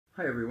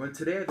Hi everyone.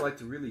 Today I'd like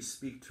to really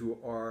speak to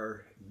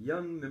our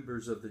young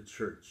members of the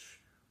church,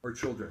 our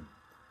children,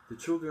 the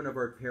children of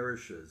our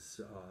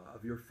parishes,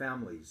 of your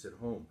families at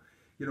home.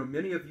 You know,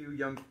 many of you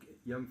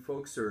young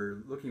folks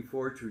are looking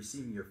forward to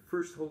receiving your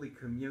first Holy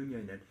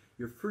Communion and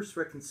your first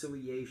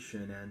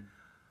reconciliation, and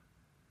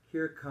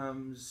here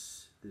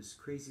comes this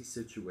crazy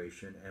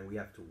situation, and we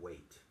have to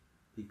wait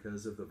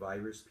because of the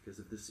virus, because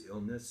of this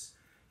illness.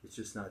 It's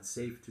just not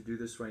safe to do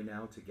this right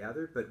now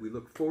together, but we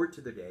look forward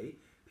to the day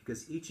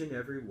because each and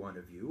every one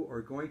of you are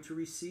going to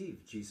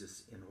receive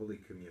Jesus in Holy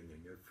Communion,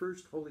 your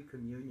first Holy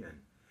Communion,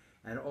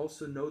 and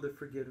also know the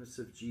forgiveness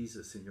of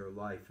Jesus in your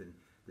life and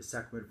the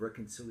sacrament of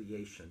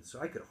reconciliation.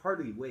 So I could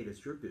hardly wait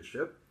as your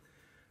bishop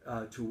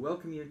to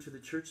welcome you into the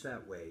church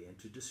that way and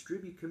to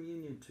distribute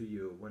communion to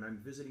you when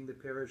I'm visiting the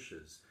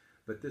parishes.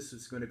 But this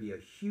is going to be a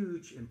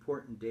huge,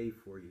 important day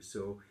for you.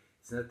 So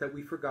it's not that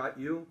we forgot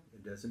you.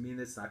 It doesn't mean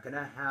it's not going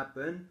to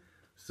happen.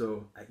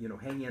 So,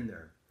 hang in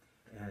there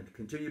and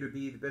continue to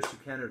be the best you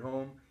can at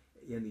home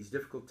in these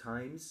difficult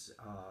times.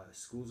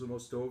 School's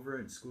almost over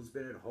and school's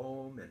been at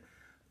home and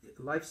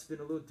life's been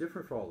a little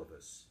different for all of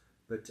us.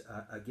 But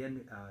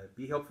again,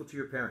 be helpful to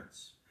your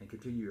parents and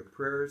continue your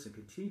prayers and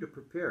continue to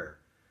prepare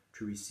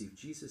to receive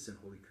Jesus in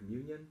Holy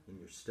Communion in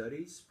your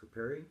studies,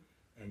 preparing,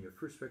 and your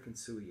first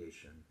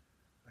reconciliation.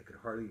 I could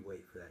hardly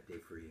wait for that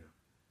day for you.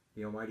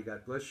 May Almighty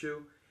God bless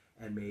you,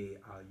 and may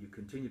you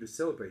continue to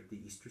celebrate the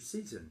Easter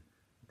season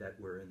that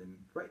we're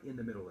right in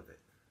the middle of it.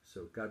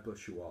 So God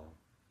bless you all.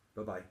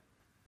 Bye-bye.